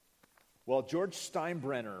Well, George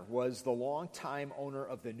Steinbrenner was the longtime owner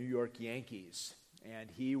of the New York Yankees,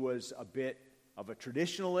 and he was a bit of a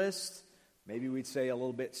traditionalist, maybe we'd say a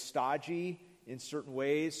little bit stodgy in certain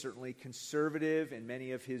ways, certainly conservative in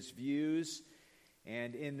many of his views.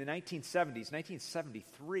 And in the 1970s,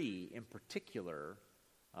 1973 in particular,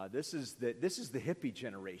 this is the hippie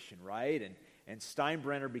generation, right? And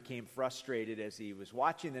Steinbrenner became frustrated as he was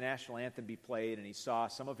watching the national anthem be played, and he saw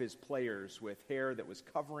some of his players with hair that was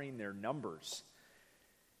covering their numbers.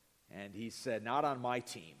 And he said, "Not on my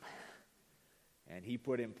team." And he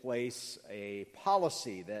put in place a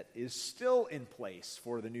policy that is still in place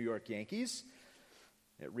for the New York Yankees.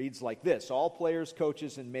 It reads like this: all players,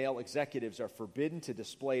 coaches, and male executives are forbidden to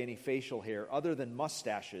display any facial hair other than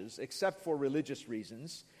mustaches, except for religious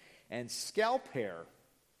reasons, and scalp hair.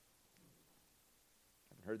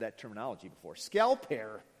 I haven't heard that terminology before. Scalp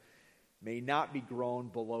hair may not be grown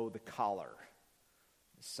below the collar.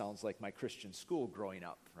 This sounds like my Christian school growing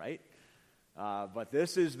up, right? But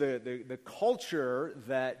this is the culture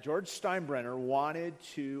that George Steinbrenner wanted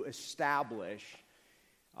to establish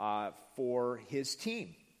for his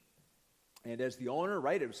team. And as the owner,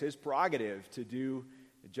 right, it was his prerogative to do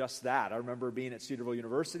just that. I remember being at Cedarville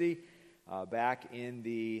University back in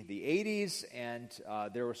the 80s, and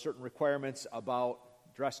there were certain requirements about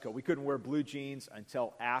dress code. We couldn't wear blue jeans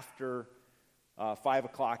until after 5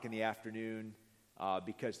 o'clock in the afternoon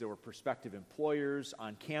because there were prospective employers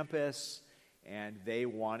on campus, and they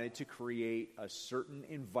wanted to create a certain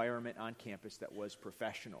environment on campus that was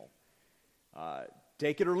professional.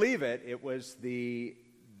 Take it or leave it, it was the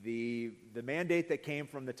mandate that came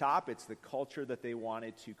from the top. It's the culture that they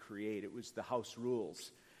wanted to create. It was the house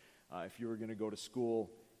rules if you were going to go to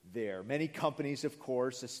school there. Many companies, of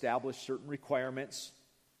course, established certain requirements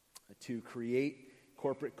to create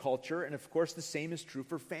corporate culture, and of course the same is true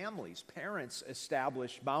for families. Parents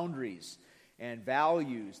establish boundaries and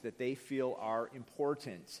values that they feel are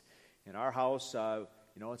important. In our house,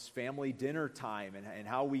 it's family dinner time, and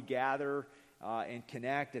how we gather and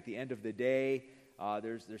connect at the end of the day.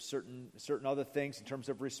 There's certain other things in terms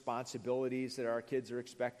of responsibilities that our kids are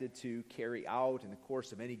expected to carry out in the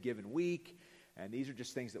course of any given week. And these are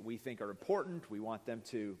just things that we think are important. We want them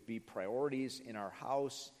to be priorities in our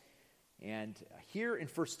house. And here in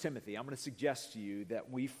 1 Timothy, I'm going to suggest to you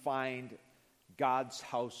that we find God's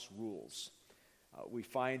house rules. We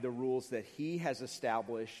find the rules that He has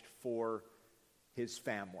established for His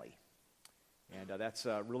family. And that's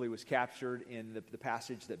really was captured in the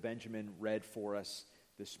passage that Benjamin read for us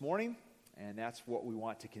this morning. And that's what we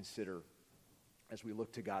want to consider as we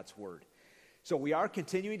look to God's Word. So we are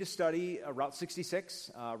continuing to study Route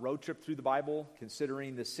 66, road trip through the Bible,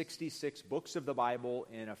 considering the 66 books of the Bible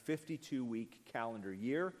in a 52-week calendar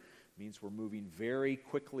year. It means we're moving very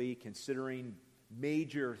quickly, considering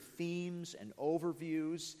major themes and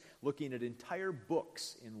overviews, looking at entire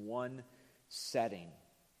books in one setting.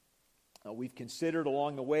 We've considered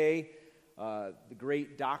along the way the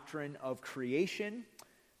great doctrine of creation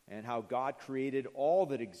and how God created all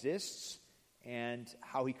that exists and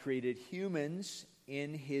how He created humans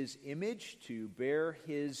in His image to bear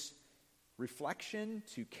His reflection,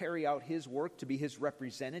 to carry out His work, to be His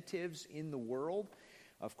representatives in the world.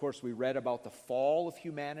 Of course, we read about the fall of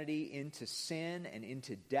humanity into sin and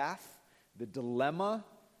into death, the dilemma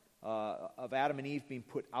of Adam and Eve being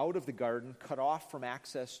put out of the garden, cut off from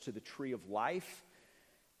access to the tree of life.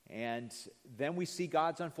 And then we see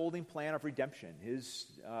God's unfolding plan of redemption, His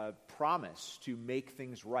promise to make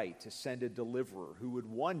things right, to send a deliverer who would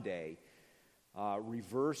one day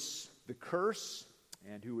reverse the curse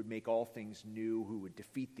and who would make all things new, who would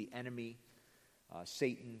defeat the enemy,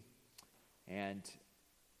 Satan. And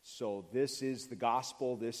so this is the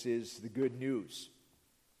gospel, this is the good news.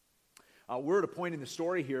 We're at a point in the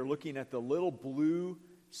story here looking at the little blue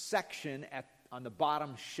section on the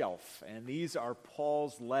bottom shelf. And these are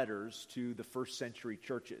Paul's letters to the first century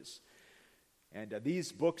churches. And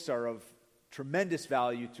these books are of tremendous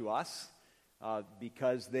value to us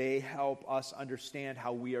because they help us understand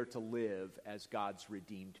how we are to live as God's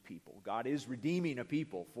redeemed people. God is redeeming a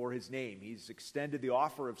people for His name. He's extended the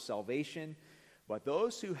offer of salvation. But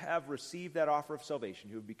those who have received that offer of salvation,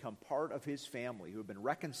 who have become part of His family, who have been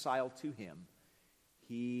reconciled to Him,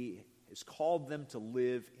 He has called them to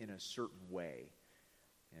live in a certain way.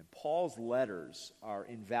 And Paul's letters are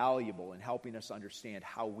invaluable in helping us understand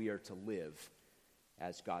how we are to live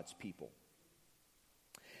as God's people.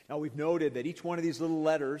 Now, we've noted that each one of these little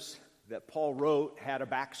letters that Paul wrote had a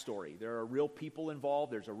backstory. There are real people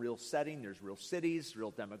involved. There's a real setting. There's real cities,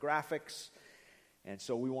 real demographics. And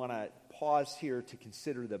so we want to pause here to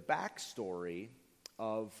consider the backstory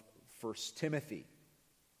of 1 Timothy.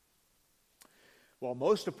 Well,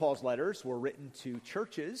 most of Paul's letters were written to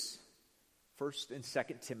churches. 1st and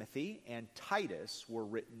 2nd Timothy and Titus were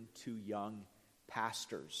written to young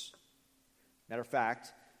pastors. Matter of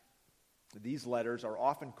fact, these letters are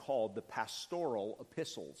often called the pastoral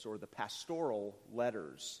epistles or the pastoral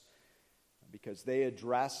letters because they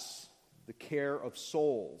address the care of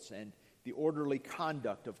souls and the orderly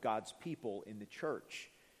conduct of God's people in the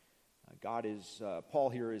church.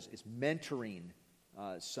 Paul here is mentoring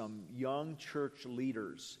some young church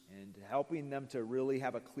leaders and helping them to really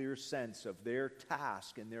have a clear sense of their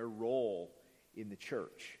task and their role in the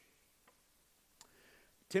church.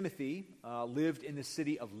 Timothy lived in the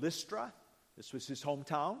city of Lystra. This was his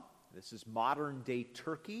hometown. This is modern-day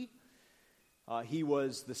Turkey. He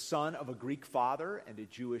was the son of a Greek father and a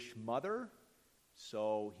Jewish mother,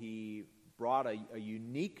 so he brought a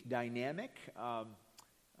unique dynamic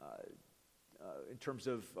in terms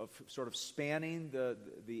of sort of spanning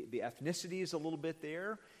the ethnicities a little bit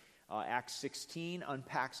there. Acts 16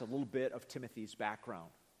 unpacks a little bit of Timothy's background.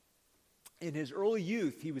 In his early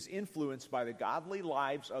youth, he was influenced by the godly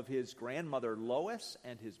lives of his grandmother Lois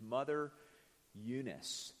and his mother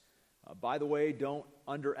Eunice. By the way, don't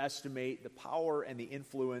underestimate the power and the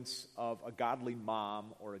influence of a godly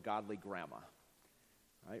mom or a godly grandma.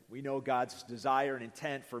 Right? We know God's desire and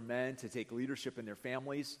intent for men to take leadership in their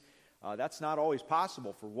families. That's not always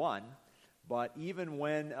possible for one, but even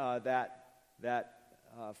when that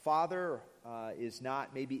father is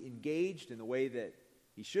not maybe engaged in the way that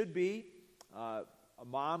he should be, a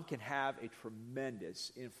mom can have a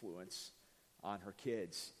tremendous influence on her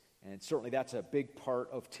kids. And certainly that's a big part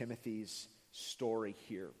of Timothy's story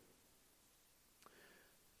here.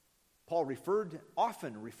 Paul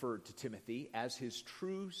often referred to Timothy as his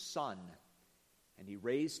true son, and he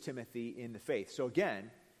raised Timothy in the faith. So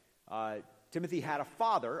again, Timothy had a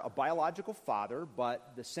father, a biological father,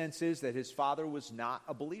 but the sense is that his father was not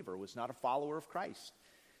a believer, was not a follower of Christ.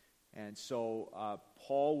 And so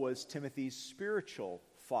Paul was Timothy's spiritual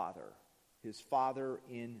father, his father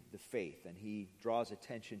in the faith, and he draws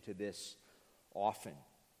attention to this often.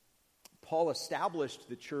 Paul established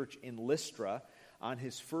the church in Lystra on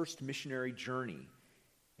his first missionary journey,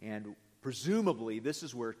 and presumably this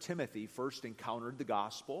is where Timothy first encountered the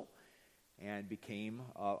gospel and became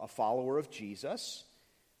a follower of Jesus.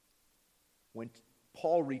 When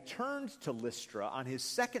Paul returned to Lystra on his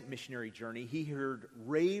second missionary journey, he heard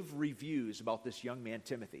rave reviews about this young man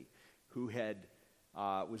Timothy, who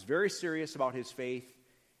was very serious about his faith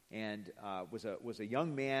and was a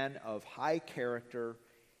young man of high character.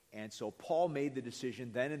 And so Paul made the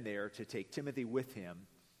decision then and there to take Timothy with him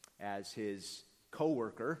as his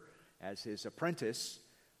co-worker, as his apprentice,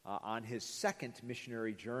 on his second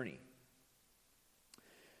missionary journey.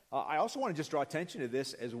 I also want to just draw attention to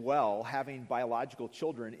this as well. Having biological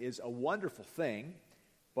children is a wonderful thing,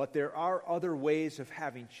 but there are other ways of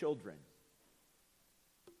having children.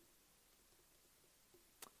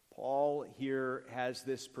 Paul here has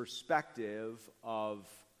this perspective of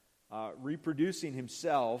reproducing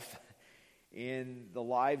himself in the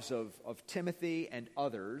lives of Timothy and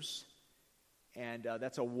others, and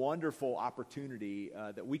that's a wonderful opportunity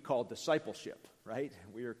that we call discipleship, right?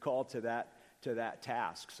 We are called to that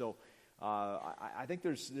task. So I think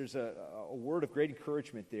there's a word of great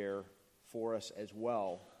encouragement there for us as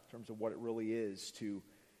well in terms of what it really is to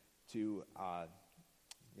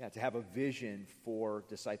have a vision for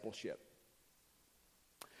discipleship.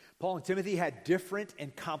 Paul and Timothy had different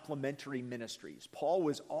and complementary ministries. Paul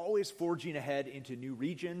was always forging ahead into new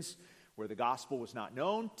regions where the gospel was not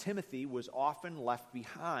known. Timothy was often left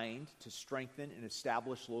behind to strengthen and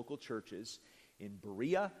establish local churches in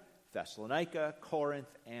Berea, Thessalonica,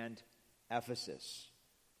 Corinth, and Ephesus.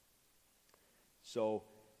 So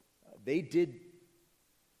they did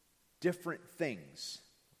different things.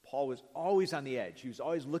 Paul was always on the edge. He was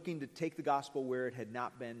always looking to take the gospel where it had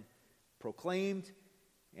not been proclaimed.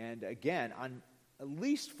 And again, on at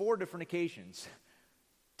least 4 different occasions,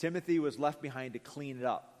 Timothy was left behind to clean it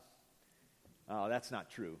up. Oh, that's not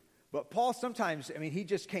true. But Paul sometimes, he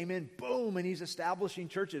just came in, boom, and he's establishing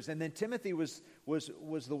churches. And then Timothy was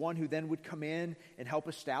the one who then would come in and help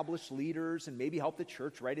establish leaders and maybe help the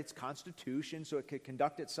church write its constitution so it could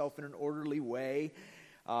conduct itself in an orderly way.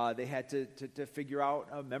 They had to figure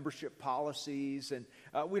out membership policies, and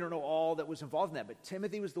we don't know all that was involved in that. But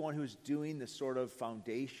Timothy was the one who was doing this sort of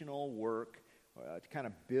foundational work to kind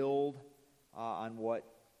of build on what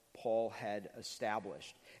Paul had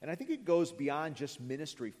established. And I think it goes beyond just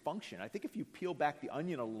ministry function. I think if you peel back the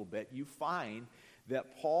onion a little bit, you find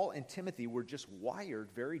that Paul and Timothy were just wired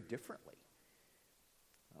very differently.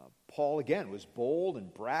 Paul, again, was bold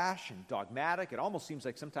and brash and dogmatic. It almost seems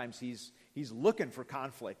like sometimes he's looking for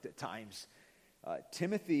conflict at times.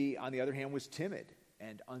 Timothy, on the other hand, was timid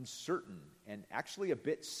and uncertain and actually a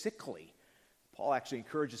bit sickly. Paul actually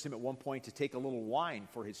encourages him at one point to take a little wine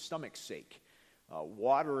for his stomach's sake.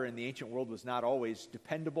 Water in the ancient world was not always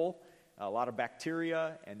dependable. A lot of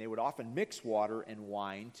bacteria, and they would often mix water and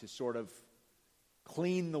wine to sort of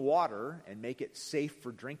clean the water and make it safe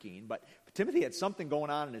for drinking. But Timothy had something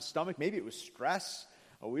going on in his stomach. Maybe it was stress.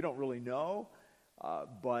 We don't really know.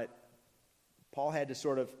 But Paul had to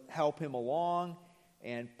sort of help him along.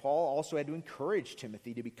 And Paul also had to encourage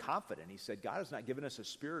Timothy to be confident. He said, God has not given us a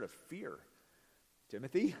spirit of fear,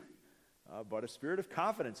 Timothy, but a spirit of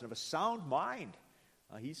confidence and of a sound mind.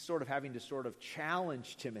 He's sort of having to sort of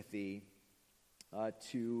challenge Timothy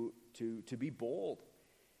to be bold.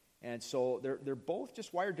 And so they're both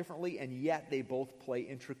just wired differently, and yet they both play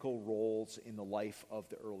integral roles in the life of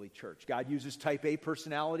the early church. God uses type A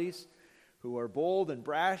personalities who are bold and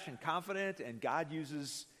brash and confident, and God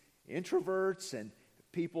uses introverts and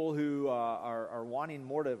people who are wanting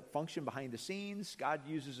more to function behind the scenes. God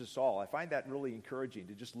uses us all. I find that really encouraging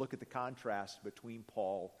to just look at the contrast between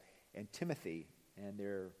Paul and Timothy and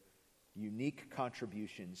their unique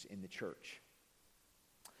contributions in the church.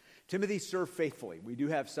 Timothy served faithfully. We do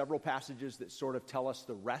have several passages that sort of tell us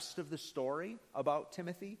the rest of the story about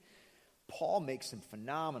Timothy. Paul makes some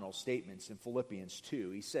phenomenal statements in Philippians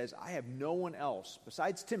 2. He says, I have no one else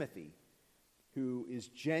besides Timothy who is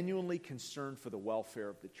genuinely concerned for the welfare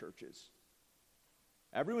of the churches.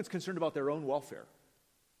 Everyone's concerned about their own welfare,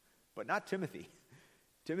 but not Timothy.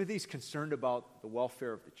 Timothy's concerned about the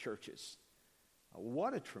welfare of the churches.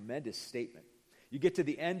 What a tremendous statement. You get to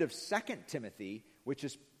the end of 2 Timothy, which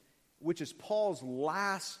is Paul's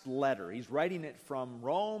last letter. He's writing it from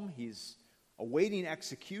Rome. He's awaiting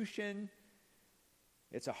execution.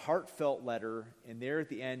 It's a heartfelt letter. And there at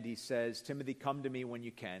the end he says, Timothy, come to me when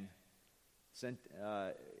you can.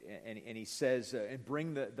 And he says, and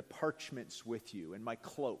bring the parchments with you and my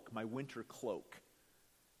cloak, my winter cloak.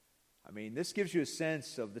 I mean, this gives you a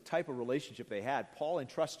sense of the type of relationship they had. Paul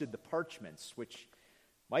entrusted the parchments, which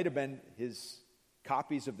might have been his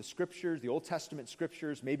copies of the scriptures, the Old Testament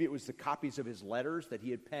scriptures. Maybe it was the copies of his letters that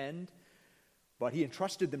he had penned. But he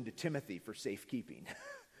entrusted them to Timothy for safekeeping.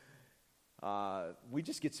 We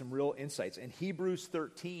just get some real insights. And Hebrews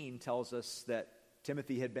 13 tells us that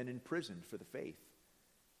Timothy had been imprisoned for the faith.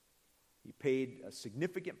 He paid a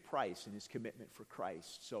significant price in his commitment for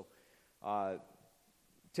Christ. So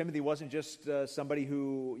Timothy wasn't just somebody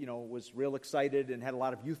who, was real excited and had a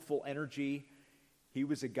lot of youthful energy. He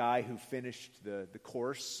was a guy who finished the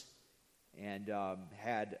course and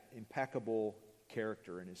had impeccable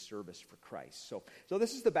character in his service for Christ. So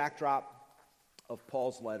this is the backdrop of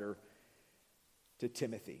Paul's letter to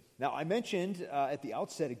Timothy. Now, I mentioned at the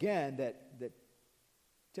outset again that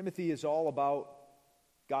Timothy is all about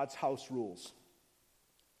God's house rules.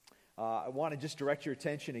 I want to just direct your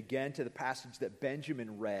attention again to the passage that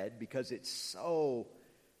Benjamin read because it so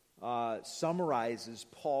summarizes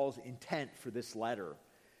Paul's intent for this letter.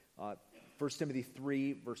 1 Timothy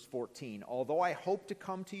 3, verse 14. Although I hope to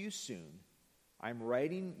come to you soon, I'm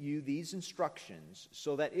writing you these instructions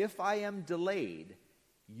so that if I am delayed,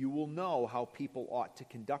 you will know how people ought to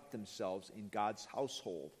conduct themselves in God's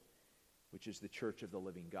household, which is the church of the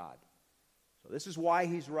living God. So this is why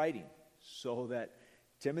he's writing, so that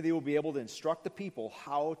Timothy will be able to instruct the people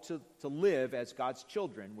how to live as God's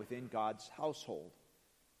children within God's household.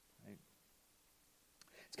 Right?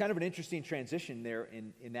 It's kind of an interesting transition there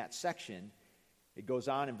in that section. It goes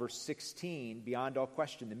on in verse 16, beyond all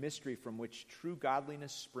question, the mystery from which true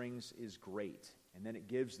godliness springs is great. And then it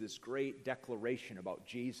gives this great declaration about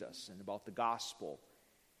Jesus and about the gospel.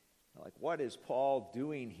 Like, what is Paul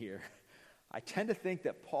doing here? I tend to think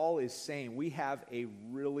that Paul is saying we have a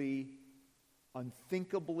really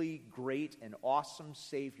unthinkably great and awesome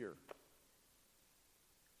Savior.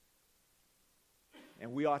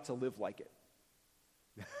 And we ought to live like it.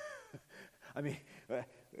 I mean,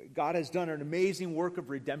 God has done an amazing work of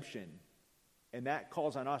redemption, and that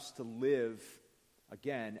calls on us to live,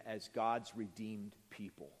 again, as God's redeemed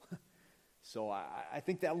people. So I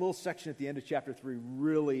think that little section at the end of chapter 3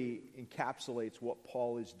 really encapsulates what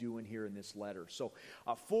Paul is doing here in this letter. So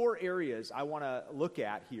 4 areas I want to look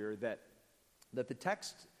at here that the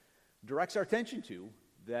text directs our attention to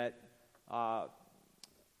that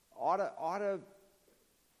ought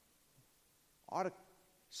to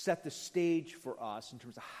set the stage for us in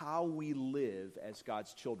terms of how we live as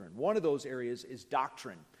God's children. One of those areas is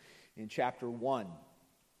doctrine in chapter 1.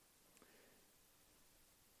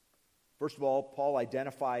 First of all, Paul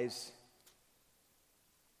identifies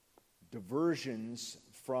diversions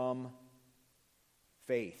from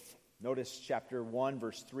faith. Notice chapter 1,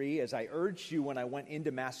 verse 3, "As I urged you when I went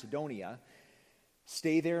into Macedonia,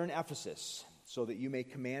 stay there in Ephesus, so that you may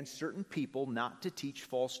command certain people not to teach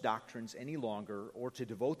false doctrines any longer, or to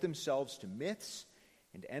devote themselves to myths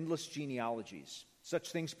and endless genealogies.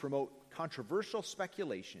 Such things promote controversial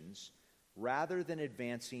speculations rather than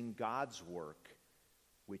advancing God's work,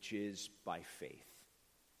 which is by faith."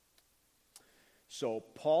 So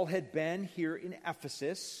Paul had been here in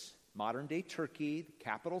Ephesus, modern-day Turkey, the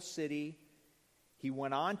capital city. He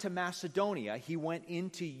went on to Macedonia. He went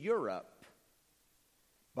into Europe.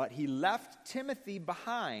 But he left Timothy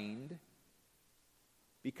behind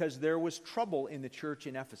because there was trouble in the church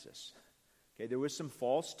in Ephesus. Okay, there was some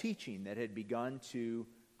false teaching that had begun to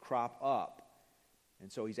crop up.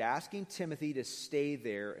 And so he's asking Timothy to stay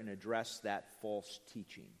there and address that false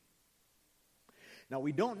teaching. Now,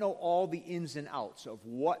 we don't know all the ins and outs of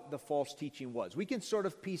what the false teaching was. We can sort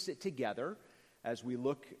of piece it together as we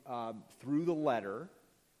look through the letter.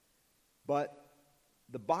 But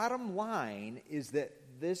the bottom line is that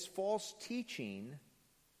this false teaching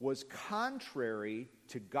was contrary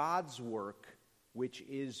to God's work, which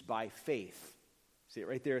is by faith. See it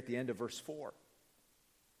right there at the end of verse 4.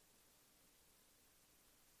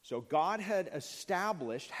 So God has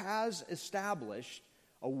established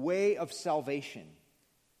a way of salvation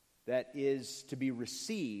that is to be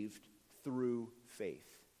received through faith.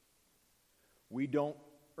 We don't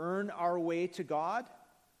earn our way to God.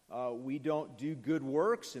 We don't do good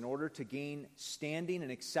works in order to gain standing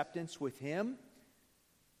and acceptance with Him.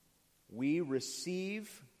 We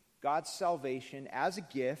receive God's salvation as a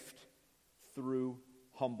gift through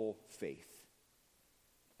humble faith.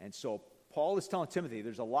 And so Paul is telling Timothy,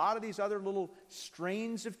 there's a lot of these other little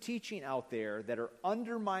strains of teaching out there that are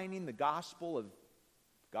undermining the gospel of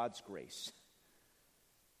God's grace.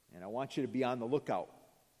 And I want you to be on the lookout,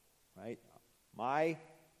 right? My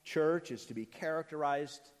church is to be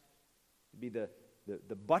characterized, to be the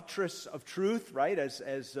buttress of truth, right?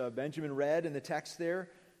 As Benjamin read in the text there,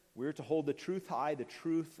 we're to hold the truth high, the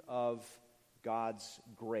truth of God's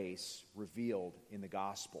grace revealed in the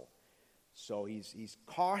gospel. So he's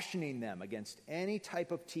cautioning them against any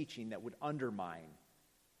type of teaching that would undermine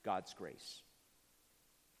God's grace.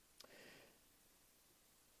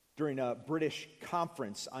 During a British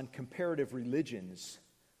conference on comparative religions,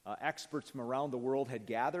 experts from around the world had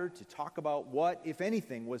gathered to talk about what, if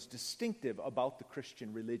anything, was distinctive about the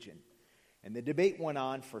Christian religion. And the debate went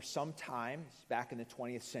on for some time, back in the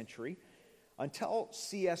 20th century, until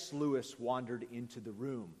C.S. Lewis wandered into the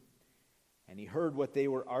room. And he heard what they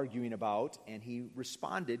were arguing about, and he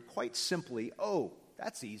responded quite simply, "Oh,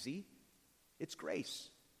 that's easy. It's grace.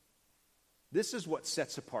 This is what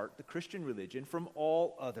sets apart the Christian religion from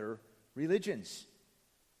all other religions."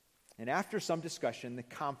 And after some discussion, the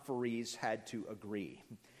conferees had to agree.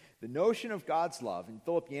 The notion of God's love, and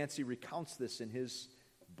Philip Yancey recounts this in his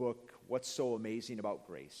book, What's So Amazing About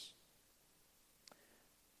Grace.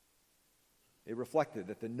 It reflected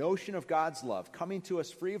that the notion of God's love coming to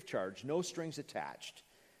us free of charge, no strings attached,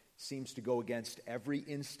 seems to go against every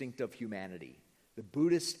instinct of humanity. The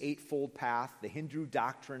Buddhist Eightfold Path, the Hindu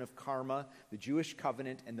doctrine of karma, the Jewish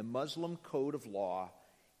covenant, and the Muslim code of law,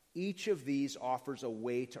 each of these offers a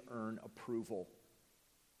way to earn approval.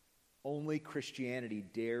 Only Christianity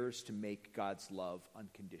dares to make God's love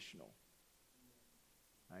unconditional.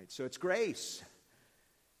 Right? So it's grace.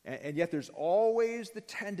 And yet there's always the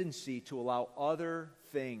tendency to allow other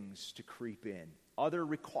things to creep in, other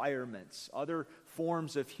requirements, other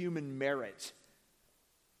forms of human merit.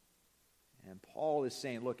 And Paul is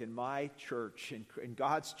saying, look, in my church, in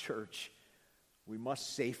God's church, we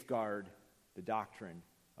must safeguard the doctrine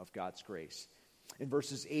of God's grace. In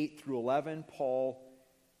verses 8 through 11, Paul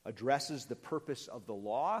addresses the purpose of the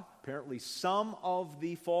law. Apparently, some of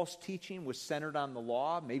the false teaching was centered on the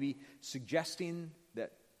law, maybe suggesting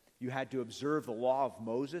that you had to observe the law of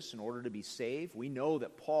Moses in order to be saved. We know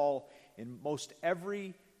that Paul, in most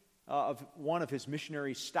every one of his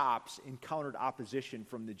missionary stops, encountered opposition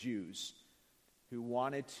from the Jews who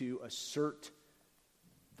wanted to assert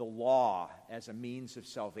the law as a means of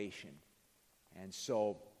salvation. And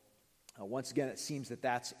so, once again, it seems that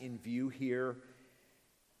that's in view here.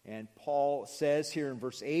 And Paul says here in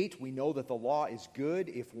verse 8, we know that the law is good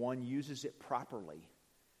if one uses it properly.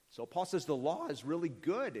 So Paul says the law is really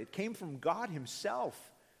good. It came from God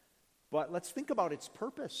himself. But let's think about its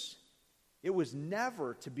purpose. It was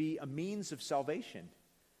never to be a means of salvation.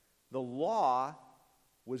 The law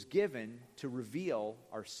was given to reveal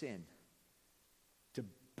our sin, to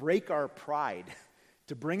break our pride,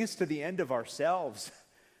 to bring us to the end of ourselves,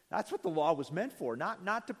 That's what the law was meant for,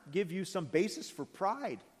 not to give you some basis for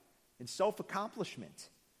pride and self-accomplishment.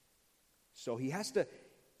 So he has to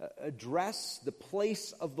address the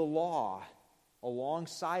place of the law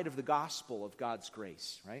alongside of the gospel of God's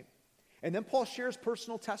grace, right? And then Paul shares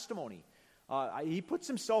personal testimony. He puts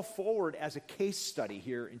himself forward as a case study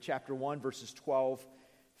here in chapter 1, verses 12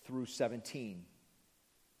 through 17.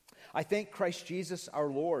 I thank Christ Jesus our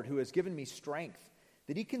Lord, who has given me strength,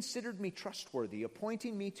 that he considered me trustworthy,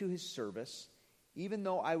 appointing me to his service, even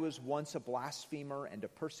though I was once a blasphemer and a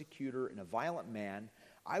persecutor and a violent man.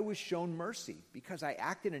 I was shown mercy because I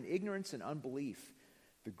acted in ignorance and unbelief.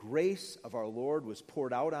 The grace of our Lord was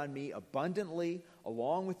poured out on me abundantly,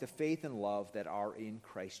 along with the faith and love that are in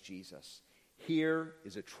Christ Jesus. Here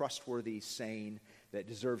is a trustworthy saying that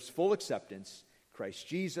deserves full acceptance. Christ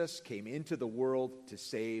Jesus came into the world to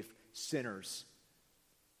save sinners,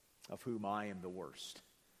 of whom I am the worst.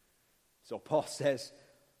 So Paul says,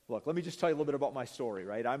 look, let me just tell you a little bit about my story,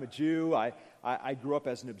 right? I'm a Jew. I grew up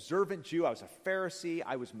as an observant Jew. I was a Pharisee.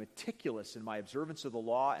 I was meticulous in my observance of the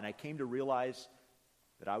law, and I came to realize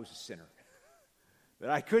that I was a sinner,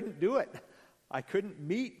 that I couldn't do it. I couldn't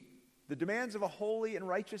meet the demands of a holy and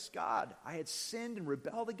righteous God. I had sinned and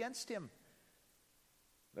rebelled against him.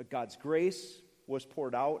 But God's grace was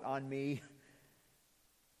poured out on me,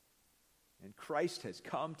 and Christ has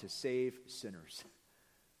come to save sinners.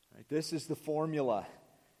 Right? This is the formula.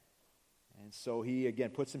 And so he, again,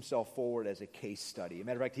 puts himself forward as a case study. As a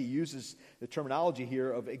matter of fact, he uses the terminology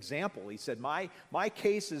here of example. He said, my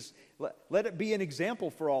case is, let it be an example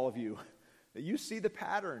for all of you, that you see the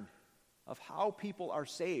pattern of how people are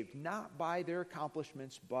saved, not by their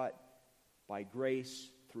accomplishments, but by grace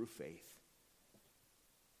through faith.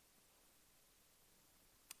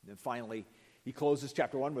 And then finally, he closes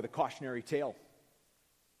chapter 1 with a cautionary tale.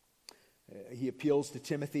 He appeals to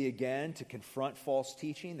Timothy again to confront false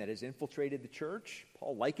teaching that has infiltrated the church.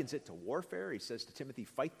 Paul likens it to warfare. He says to Timothy,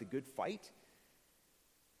 fight the good fight.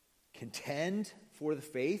 Contend for the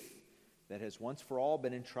faith that has once for all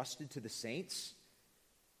been entrusted to the saints.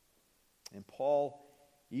 And Paul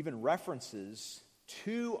even references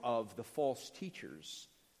two of the false teachers,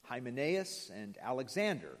 Hymenaeus and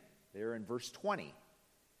Alexander, there in verse 20,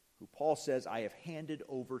 who Paul says, I have handed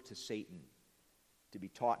over to Satan to be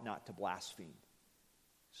taught not to blaspheme.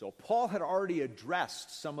 So Paul had already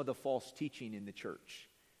addressed some of the false teaching in the church.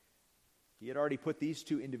 He had already put these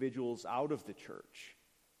two individuals out of the church.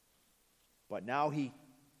 But now he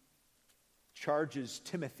charges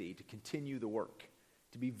Timothy to continue the work,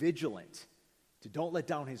 to be vigilant, to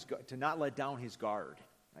not let down his guard,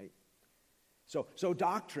 right? So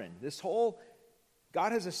doctrine,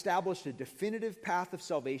 God has established a definitive path of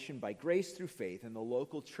salvation by grace through faith, and the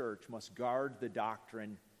local church must guard the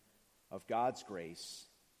doctrine of God's grace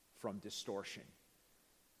from distortion.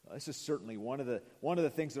 This is certainly one of the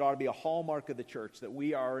things that ought to be a hallmark of the church, that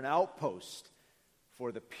we are an outpost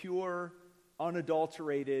for the pure,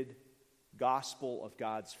 unadulterated gospel of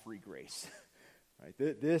God's free grace.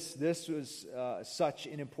 Right? This was such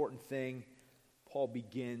an important thing. Paul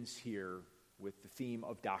begins here with the theme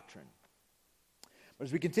of doctrine. But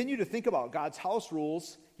as we continue to think about God's house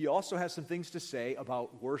rules, he also has some things to say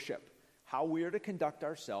about worship, how we are to conduct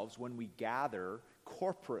ourselves when we gather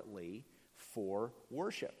corporately for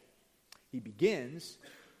worship. He begins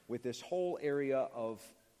with this whole area of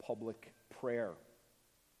public prayer.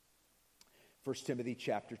 1 Timothy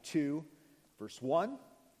chapter 2, verse 1.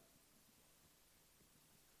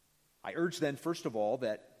 I urge then, first of all,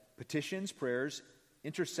 that petitions, prayers,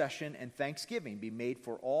 intercession, and thanksgiving be made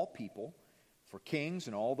for all people, for kings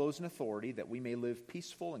and all those in authority, that we may live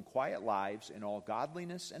peaceful and quiet lives in all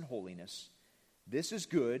godliness and holiness. This is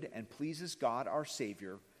good and pleases God our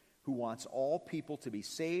Savior, who wants all people to be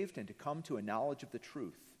saved and to come to a knowledge of the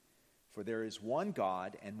truth. For there is one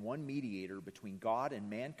God and one mediator between God and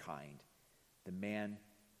mankind, the man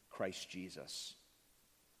Christ Jesus.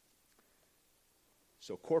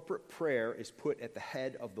 So corporate prayer is put at the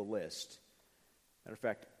head of the list. Matter of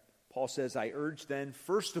fact, Paul says, I urge then,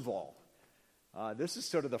 first of all, this is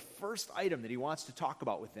sort of the first item that he wants to talk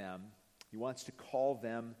about with them. He wants to call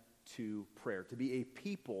them to prayer, to be a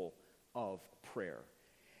people of prayer.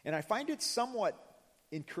 And I find it somewhat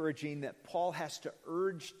encouraging that Paul has to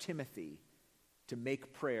urge Timothy to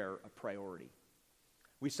make prayer a priority.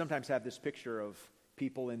 We sometimes have this picture of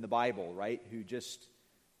people in the Bible, right, who just,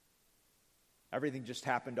 everything just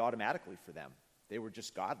happened automatically for them. They were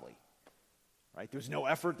just godly, right? There's no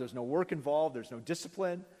effort, there's no work involved, there's no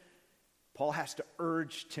discipline. Paul has to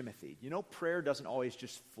urge Timothy. You know, prayer doesn't always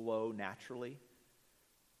just flow naturally.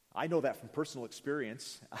 I know that from personal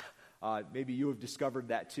experience. Maybe you have discovered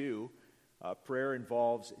that too. Prayer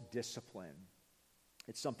involves discipline.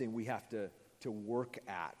 It's something we have to work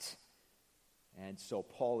at. And so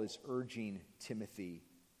Paul is urging Timothy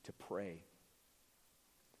to pray.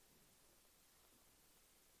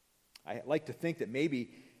 I like to think that maybe,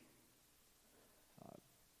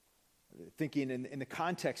 thinking in the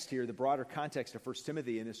context here, the broader context of 1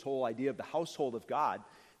 Timothy and this whole idea of the household of God,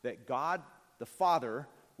 that God the Father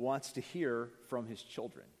wants to hear from his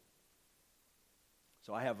children.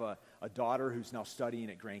 So I have a daughter who's now studying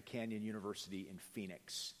at Grand Canyon University in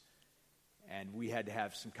Phoenix. And we had to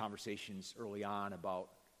have some conversations early on about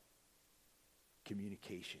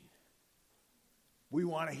communication. We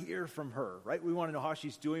want to hear from her, right? We want to know how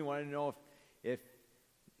she's doing. We want to know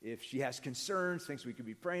if she has concerns, things we could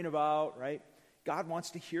be praying about, right? God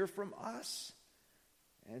wants to hear from us.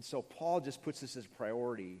 And so Paul just puts this as a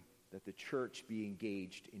priority, that the church be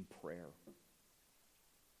engaged in prayer.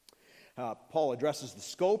 Paul addresses the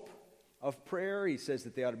scope of prayer. He says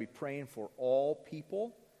that they ought to be praying for all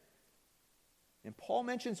people. And Paul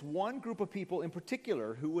mentions one group of people in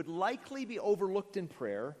particular who would likely be overlooked in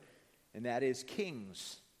prayer, and that is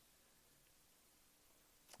kings.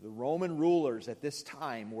 The Roman rulers at this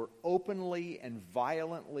time were openly and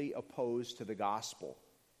violently opposed to the gospel.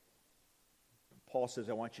 Paul says,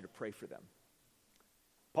 I want you to pray for them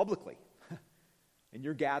publicly in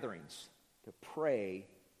your gatherings, to pray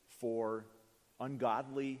for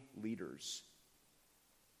ungodly leaders.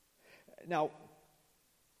 Now,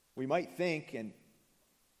 we might think, and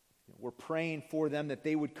we're praying for them that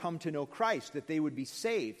they would come to know Christ, that they would be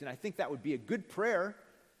saved. And I think that would be a good prayer.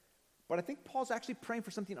 But I think Paul's actually praying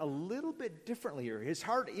for something a little bit differently here. His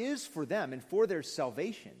heart is for them and for their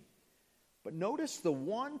salvation. But notice the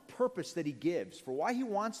one purpose that he gives for why he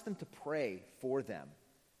wants them to pray for them.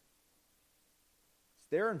 It's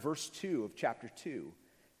there in verse 2 of chapter 2.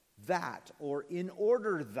 That, or in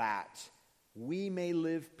order that, we may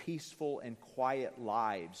live peaceful and quiet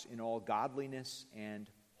lives in all godliness and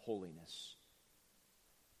holiness.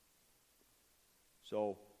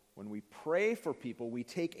 So, when we pray for people, we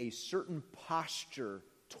take a certain posture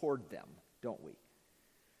toward them, don't we?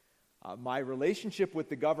 My relationship with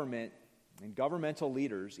the government and governmental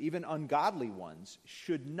leaders, even ungodly ones,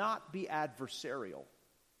 should not be adversarial.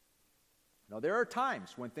 Now, there are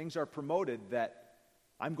times when things are promoted that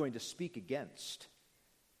I'm going to speak against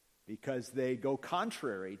because they go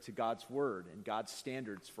contrary to God's word and God's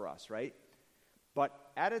standards for us, right? But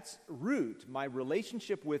at its root, my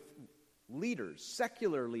relationship with leaders,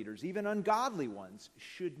 secular leaders, even ungodly ones,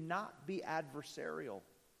 should not be adversarial.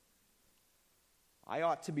 I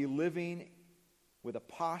ought to be living with a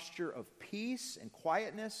posture of peace and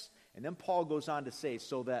quietness. And then Paul goes on to say,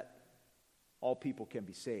 so that all people can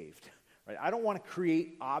be saved. Right? I don't want to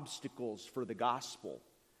create obstacles for the gospel.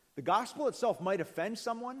 The gospel itself might offend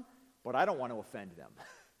someone, but I don't want to offend them.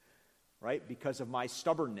 Right? Because of my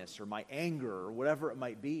stubbornness or my anger or whatever it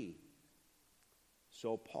might be.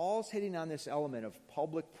 So Paul's hitting on this element of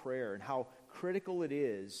public prayer and how critical it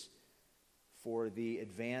is for the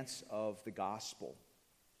advance of the gospel.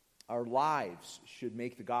 Our lives should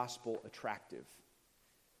make the gospel attractive.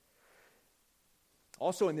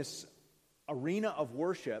 Also in this arena of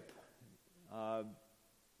worship,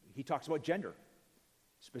 he talks about gender.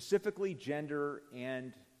 Specifically gender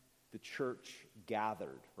and the church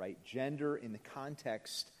gathered, right? Gender in the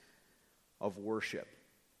context of worship.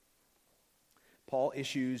 Paul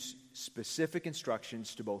issues specific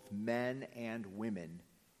instructions to both men and women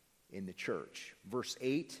in the church. Verse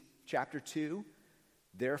 8, chapter 2,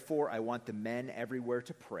 therefore I want the men everywhere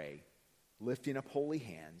to pray, lifting up holy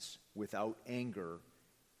hands without anger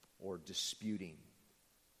or disputing.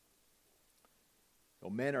 So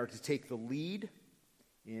men are to take the lead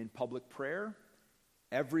in public prayer,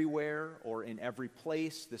 everywhere or in every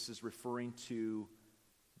place. This is referring to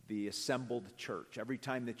the assembled church. Every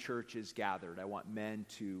time the church is gathered, I want men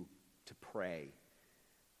to pray.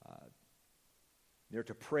 They're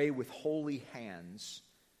to pray with holy hands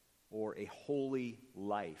or a holy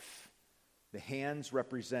life. The hands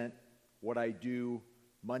represent what I do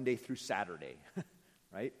Monday through Saturday,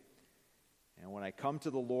 right? And when I come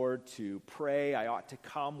to the Lord to pray, I ought to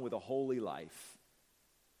come with a holy life,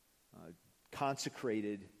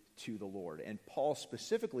 consecrated to the Lord. And Paul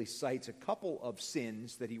specifically cites a couple of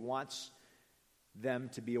sins that he wants them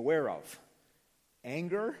to be aware of: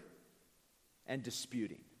 anger and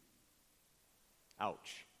disputing.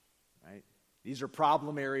 Ouch, right? These are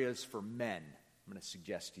problem areas for men, I'm going to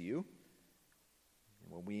suggest to you.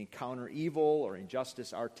 And when we encounter evil or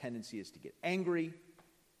injustice, our tendency is to get angry,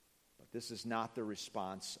 but this is not the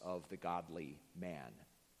response of the godly man.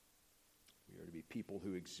 We are to be people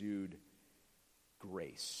who exude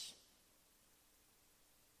grace.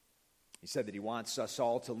 He said that he wants us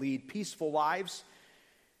all to lead peaceful lives,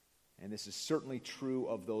 and this is certainly true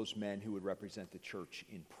of those men who would represent the church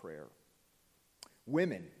in prayer.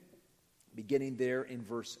 Women, beginning there in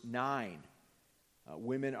verse 9,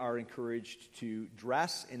 women are encouraged to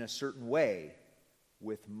dress in a certain way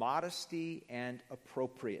with modesty and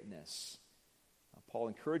appropriateness. Paul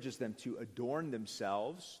encourages them to adorn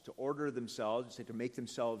themselves, to order themselves, to make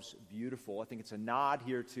themselves beautiful. I think it's a nod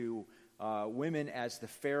here to women as the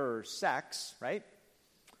fairer sex, right?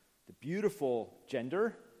 The beautiful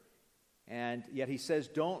gender. And yet he says,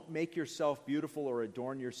 don't make yourself beautiful or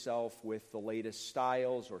adorn yourself with the latest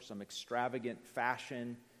styles or some extravagant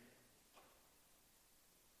fashion,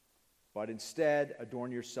 but instead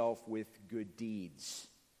adorn yourself with good deeds,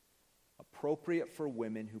 appropriate for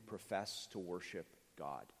women who profess to worship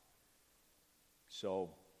God.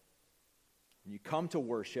 So, when you come to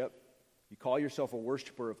worship, you call yourself a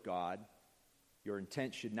worshiper of God, your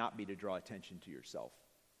intent should not be to draw attention to yourself.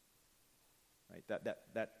 Right?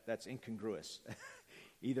 That's incongruous.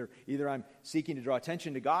 Either I'm seeking to draw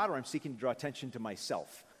attention to God or I'm seeking to draw attention to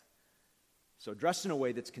myself. So dress in a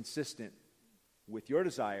way that's consistent with your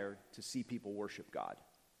desire to see people worship God.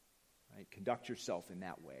 Right? Conduct yourself in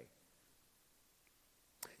that way.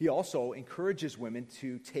 He also encourages women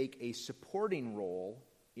to take a supporting role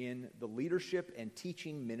in the leadership and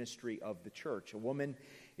teaching ministry of the church. A woman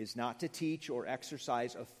is not to teach or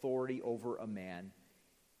exercise authority over a man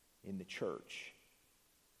in the church.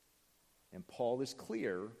 And Paul is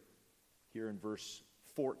clear here in verse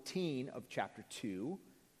 14 of chapter 2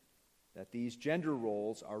 that these gender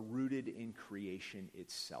roles are rooted in creation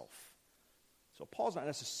itself. So Paul's not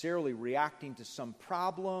necessarily reacting to some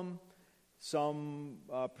problem, some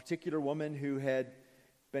particular woman who had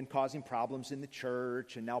been causing problems in the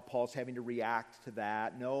church, and now Paul's having to react to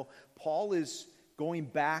that. No, Paul is going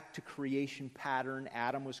back to creation pattern.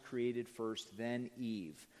 Adam was created first, then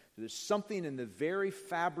Eve. So there's something in the very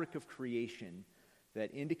fabric of creation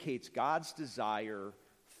that indicates God's desire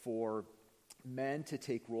for men to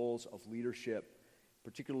take roles of leadership,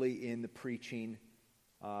 particularly in the preaching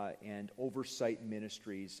and oversight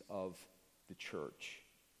ministries of the church.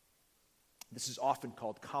 This is often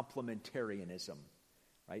called complementarianism,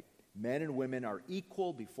 right? Men and women are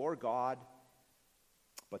equal before God,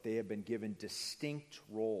 but they have been given distinct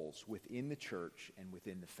roles within the church and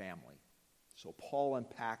within the family. So Paul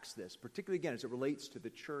unpacks this, particularly again as it relates to the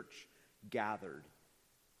church gathered.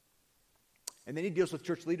 And then he deals with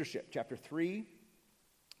church leadership. Chapter 3,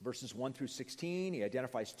 verses 1 through 16, he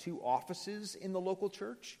identifies two offices in the local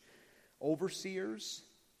church, overseers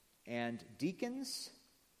and deacons.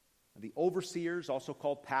 The overseers, also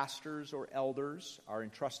called pastors or elders, are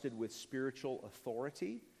entrusted with spiritual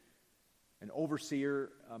authority. An overseer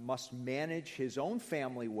must manage his own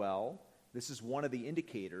family well. This is one of the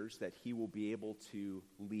indicators that he will be able to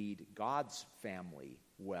lead God's family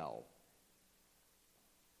well.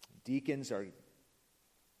 Deacons are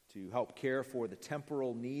to help care for the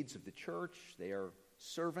temporal needs of the church. They are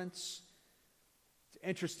servants. It's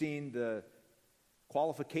interesting, the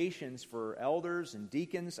qualifications for elders and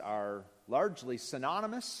deacons are largely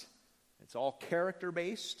synonymous. It's all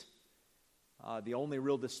character-based. The only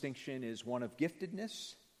real distinction is one of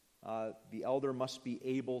giftedness. The elder must be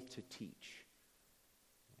able to teach.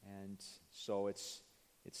 And so it's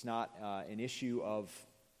not an issue of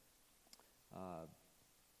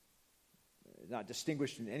not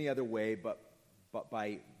distinguished in any other way, but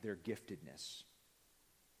by their giftedness.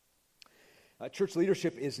 Church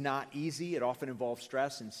leadership is not easy. It often involves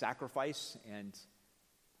stress and sacrifice, and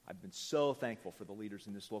I've been so thankful for the leaders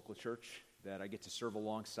in this local church that I get to serve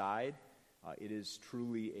alongside. It is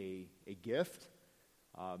truly a gift.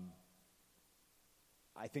 I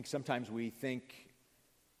think sometimes we think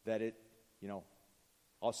that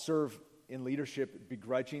I'll serve in leadership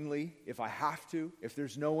begrudgingly if I have to, if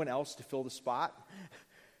there's no one else to fill the spot.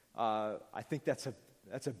 I think that's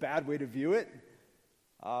a bad way to view it.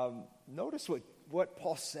 Notice what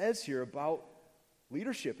Paul says here about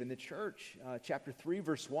leadership in the church. Chapter 3,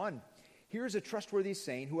 verse 1. Here is a trustworthy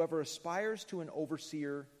saying, whoever aspires to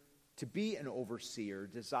be an overseer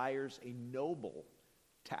desires a noble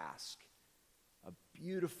task, a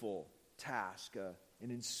beautiful task,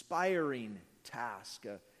 an inspiring task,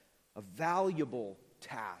 a valuable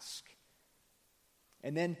task.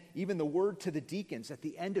 And then even the word to the deacons at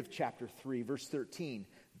the end of chapter 3, verse 13.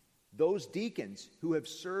 Those deacons who have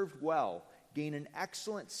served well gain an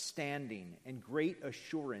excellent standing and great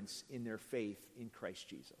assurance in their faith in Christ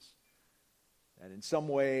Jesus. That in some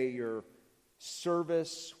way your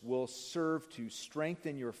service will serve to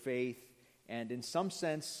strengthen your faith, and in some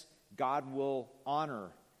sense God will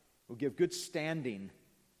give good standing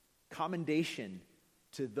commendation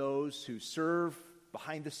to those who serve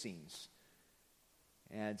behind the scenes.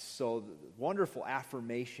 And so, wonderful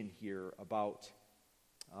affirmation here about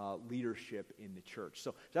leadership in the church.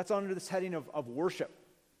 So that's under this heading of worship.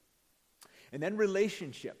 And then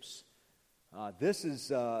relationships. This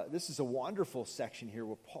is a wonderful section here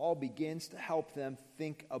where Paul begins to help them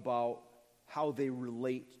think about how they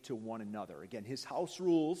relate to one another. Again, his house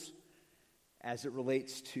rules as it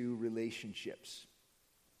relates to relationships.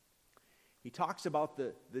 He talks about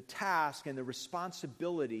the task and the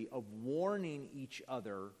responsibility of warning each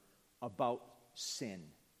other about sin.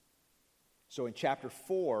 So in chapter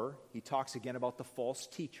 4, he talks again about the false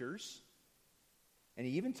teachers. And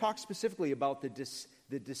he even talks specifically about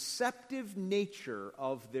the deceptive nature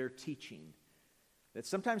of their teaching. That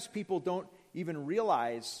sometimes people don't even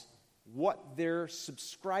realize what they're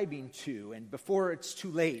subscribing to, and before it's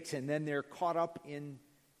too late, and then they're caught up in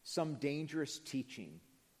some dangerous teaching.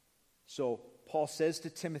 So Paul says to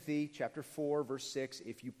Timothy, chapter 4, verse 6,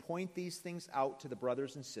 if you point these things out to the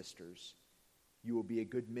brothers and sisters, you will be a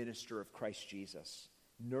good minister of Christ Jesus,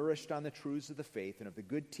 nourished on the truths of the faith and of the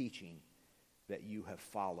good teaching that you have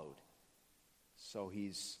followed. So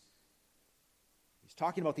he's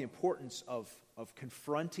talking about the importance of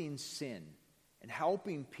confronting sin and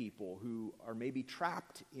helping people who are maybe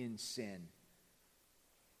trapped in sin.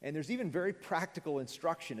 And there's even very practical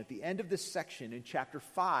instruction at the end of this section in chapter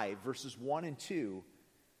 5, verses 1 and 2.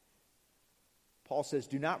 Paul says,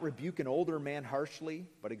 do not rebuke an older man harshly,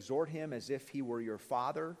 but exhort him as if he were your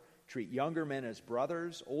father. Treat younger men as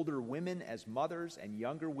brothers, older women as mothers, and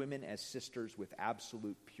younger women as sisters with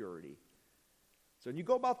absolute purity. So when you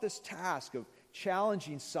go about this task of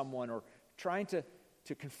challenging someone or trying to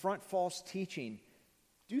confront false teaching,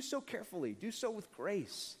 do so carefully, do so with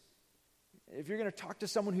grace. If you're going to talk to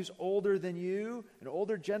someone who's older than you, an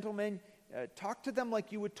older gentleman, talk to them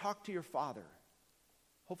like you would talk to your father.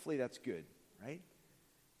 Hopefully that's good, right?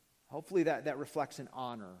 Hopefully that reflects an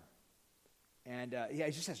honor. And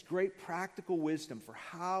it just has great practical wisdom for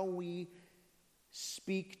how we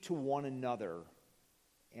speak to one another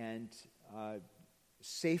and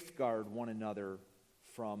safeguard one another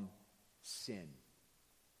from sin.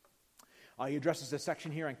 He addresses a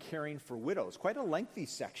section here on caring for widows. Quite a lengthy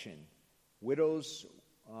section. Widows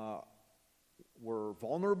were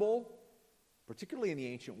vulnerable, particularly in the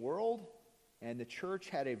ancient world, and the church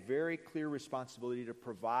had a very clear responsibility to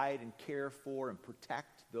provide and care for and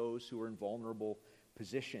protect those who are in vulnerable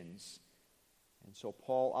positions. And so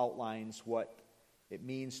Paul outlines what it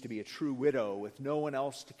means to be a true widow with no one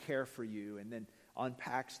else to care for you, and then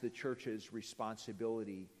unpacks the church's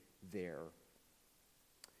responsibility there.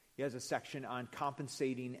 He has a section on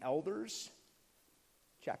compensating elders.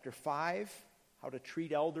 Chapter 5, how to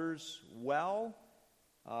treat elders well,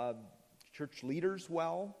 church leaders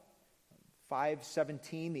well.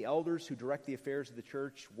 5:17, the elders who direct the affairs of the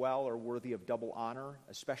church well are worthy of double honor,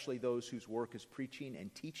 especially those whose work is preaching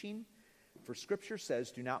and teaching. For Scripture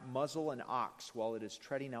says, do not muzzle an ox while it is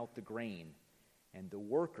treading out the grain, and the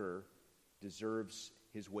worker deserves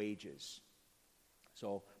his wages.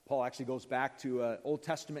 So Paul actually goes back to an Old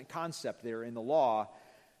Testament concept there in the law.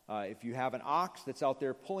 If you have an ox that's out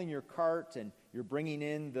there pulling your cart and you're bringing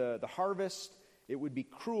in the harvest, it would be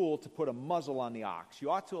cruel to put a muzzle on the ox. You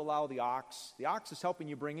ought to allow the ox is helping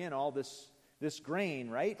you bring in all this grain,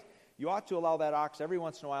 right? You ought to allow that ox every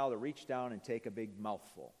once in a while to reach down and take a big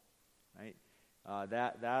mouthful, right?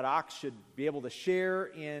 That ox should be able to share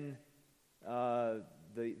in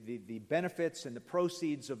the benefits and the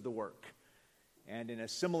proceeds of the work. And in a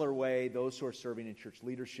similar way, those who are serving in church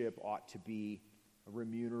leadership ought to be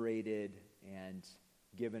remunerated and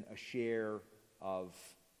given a share of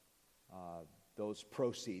those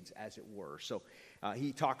proceeds, as it were. So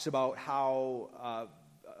he talks about how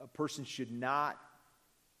a person should not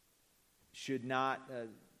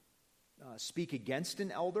speak against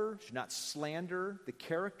an elder, should not slander the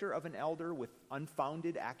character of an elder with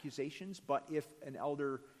unfounded accusations. But if an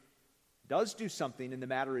elder does do something and the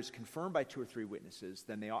matter is confirmed by 2 or 3 witnesses,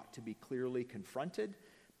 then they ought to be clearly confronted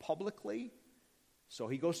publicly. So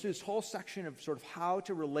he goes through this whole section of sort of how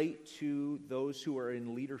to relate to those who are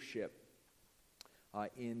in leadership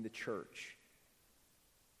in the church.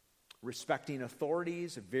 Respecting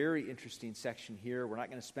authorities, a very interesting section here. We're not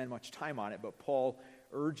going to spend much time on it, but Paul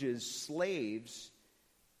urges slaves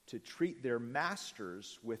to treat their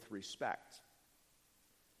masters with respect.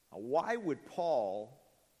 Now, why would Paul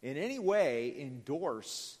in any way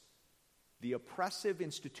endorse the oppressive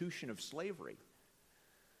institution of slavery?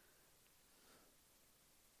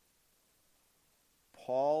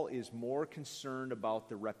 Paul is more concerned about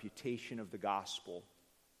the reputation of the gospel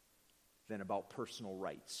than about personal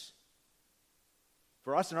rights.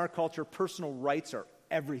 For us in our culture, personal rights are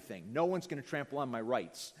everything. No one's going to trample on my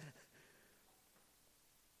rights.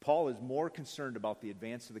 Paul is more concerned about the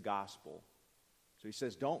advance of the gospel. So he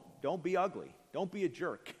says, don't be ugly. Don't be a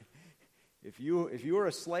jerk. If you are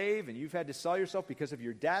a slave and you've had to sell yourself because of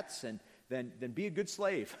your debts, then be a good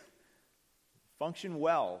slave. Function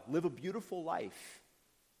well. Live a beautiful life.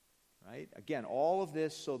 Right? Again, all of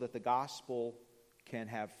this so that the gospel can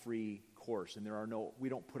have free course, and we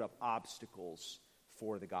don't put up obstacles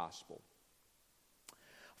for the gospel.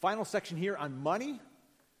 Final section here on money.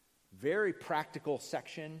 Very practical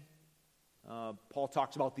section. Paul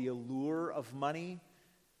talks about the allure of money.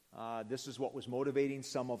 This is what was motivating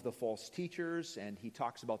some of the false teachers, and he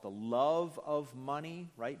talks about the love of money,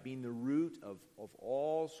 right, being the root of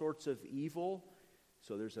all sorts of evil.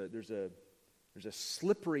 So there's a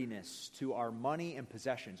slipperiness to our money and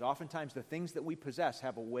possessions. Oftentimes the things that we possess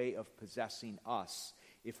have a way of possessing us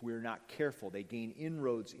if we're not careful. They gain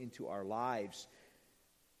inroads into our lives.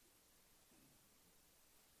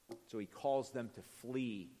 So he calls them to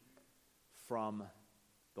flee from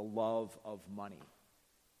the love of money.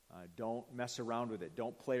 Don't mess around with it.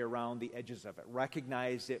 Don't play around the edges of it.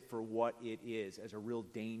 Recognize it for what it is, as a real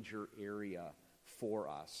danger area for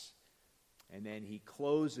us. And then he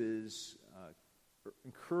closes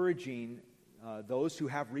encouraging those who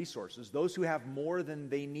have resources, those who have more than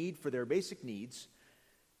they need for their basic needs,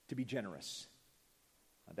 to be generous.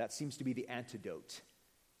 That seems to be the antidote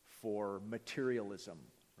for materialism,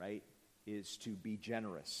 right? Is to be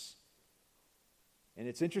generous. And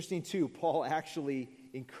it's interesting too, Paul actually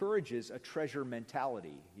encourages a treasure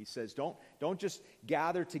mentality. He says, don't just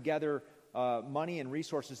gather together money and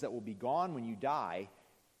resources that will be gone when you die,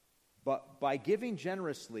 but by giving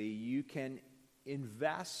generously, you can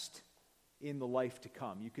invest in the life to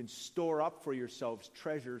come. You can store up for yourselves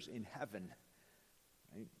treasures in heaven.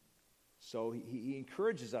 Right? So he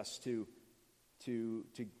encourages us to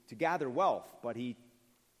gather wealth, but he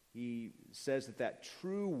says that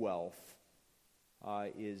true wealth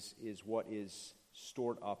is what is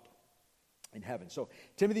stored up in heaven. So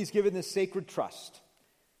Timothy's given this sacred trust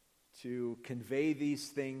to convey these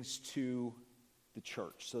things to the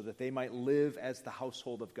church so that they might live as the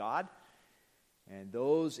household of God. And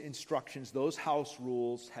those instructions, those house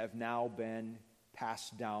rules have now been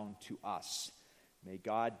passed down to us. May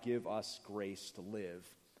God give us grace to live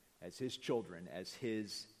as his children, as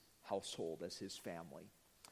his household, as his family.